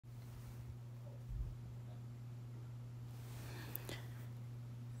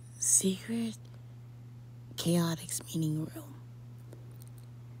Secret Chaotic Meeting Room.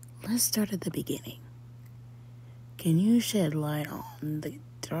 Let's start at the beginning. Can you shed light on the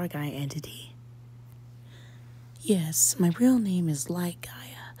Dark Gaia entity? Yes, my real name is Light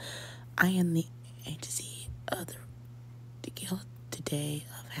Gaia. I am the entity of the guild today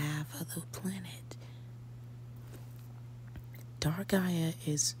of half of the planet. Dark Gaia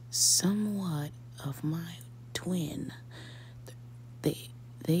is somewhat of my twin.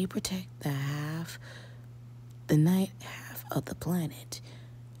 They protect the night half of the planet.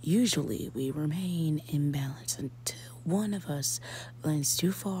 Usually we remain in balance until one of us lands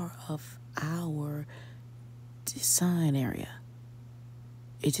too far off our design area.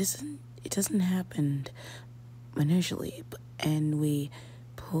 It doesn't happen initially, and we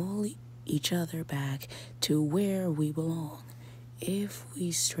pull each other back to where we belong if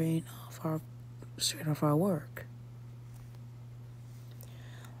we straight off our work.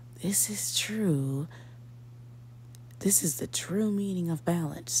 This is true. This is the true meaning of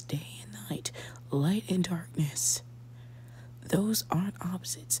balance, day and night, light and darkness. Those aren't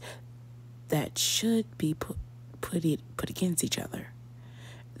opposites that should be put against each other.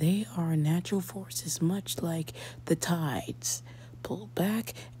 They are natural forces, much like the tides, pulled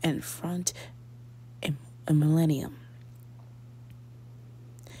back and front in a millennium.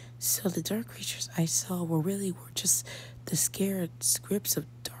 So the dark creatures I saw were just the scared scripts of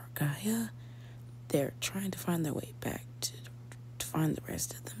Dark Gaia. They're trying to find their way back to find the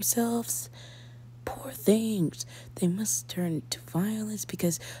rest of themselves. Poor things. They must turn to violence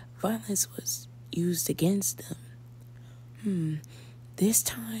because violence was used against them. This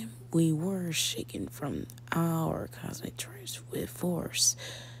time we were shaken from our cosmic drives with force.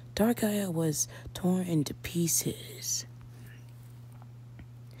 Dark Gaia was torn into pieces,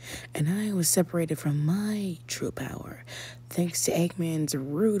 and I was separated from my true power, thanks to Eggman's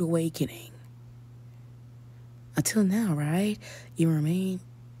rude awakening. Until now, right? You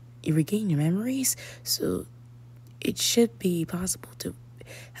regain your memories, so it should be possible to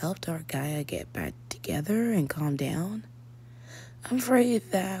help Dark Gaia get back together and calm down. I'm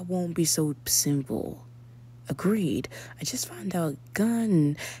afraid that won't be so simple. Agreed. I just found out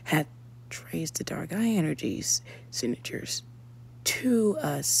Gun had traced the Dark Gaia energies signatures to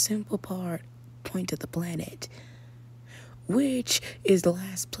a simple point of the planet, which is the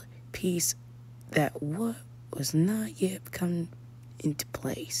last piece that was not yet come into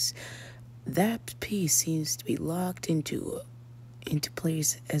place. That piece seems to be locked into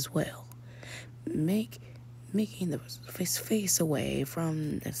place as well, making the face away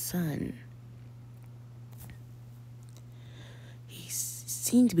from the sun. He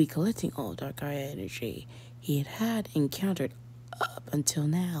seemed to be collecting all Dark Gaia energy he had encountered up until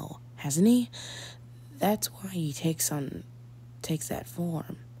now, hasn't he? That's why he takes that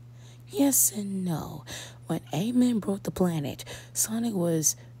form. Yes and no. When Eggman broke the planet, Sonic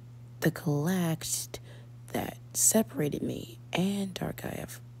was the collapse that separated me and Dark Gaia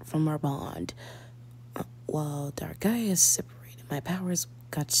from our bond. While Dark Gaia separated, my powers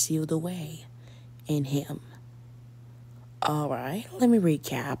got sealed away in him. Alright, let me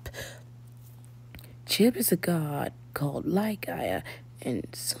recap. Chip is a god called Light Gaia, and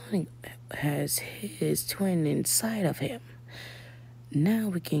Sonic has his twin inside of him. Now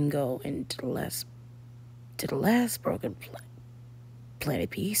we can go into the last broken planet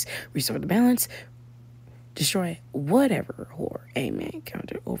piece, restore the balance, destroy whatever horror Eggman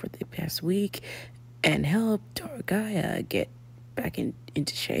encountered over the past week, and help Dark Gaia get back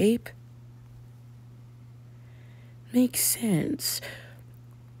into shape. Makes sense.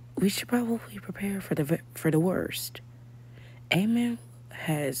 We should probably prepare for the worst. Eggman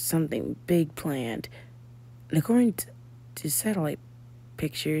has something big planned. And according to satellite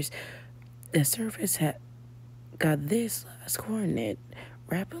pictures, the surface had got this last coordinate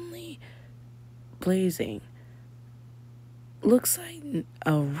rapidly blazing. Looks like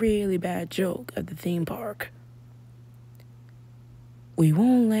a really bad joke at the theme park. We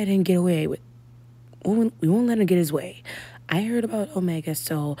won't let him get his way. I heard about Omega,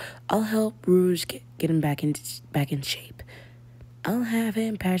 so I'll help Rouge get him back in shape. I'll have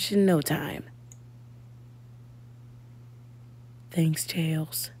him patched in no time. Thanks,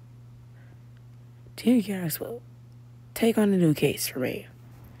 Tails. Team Garrix will take on a new case for me.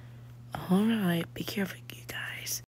 Alright, be careful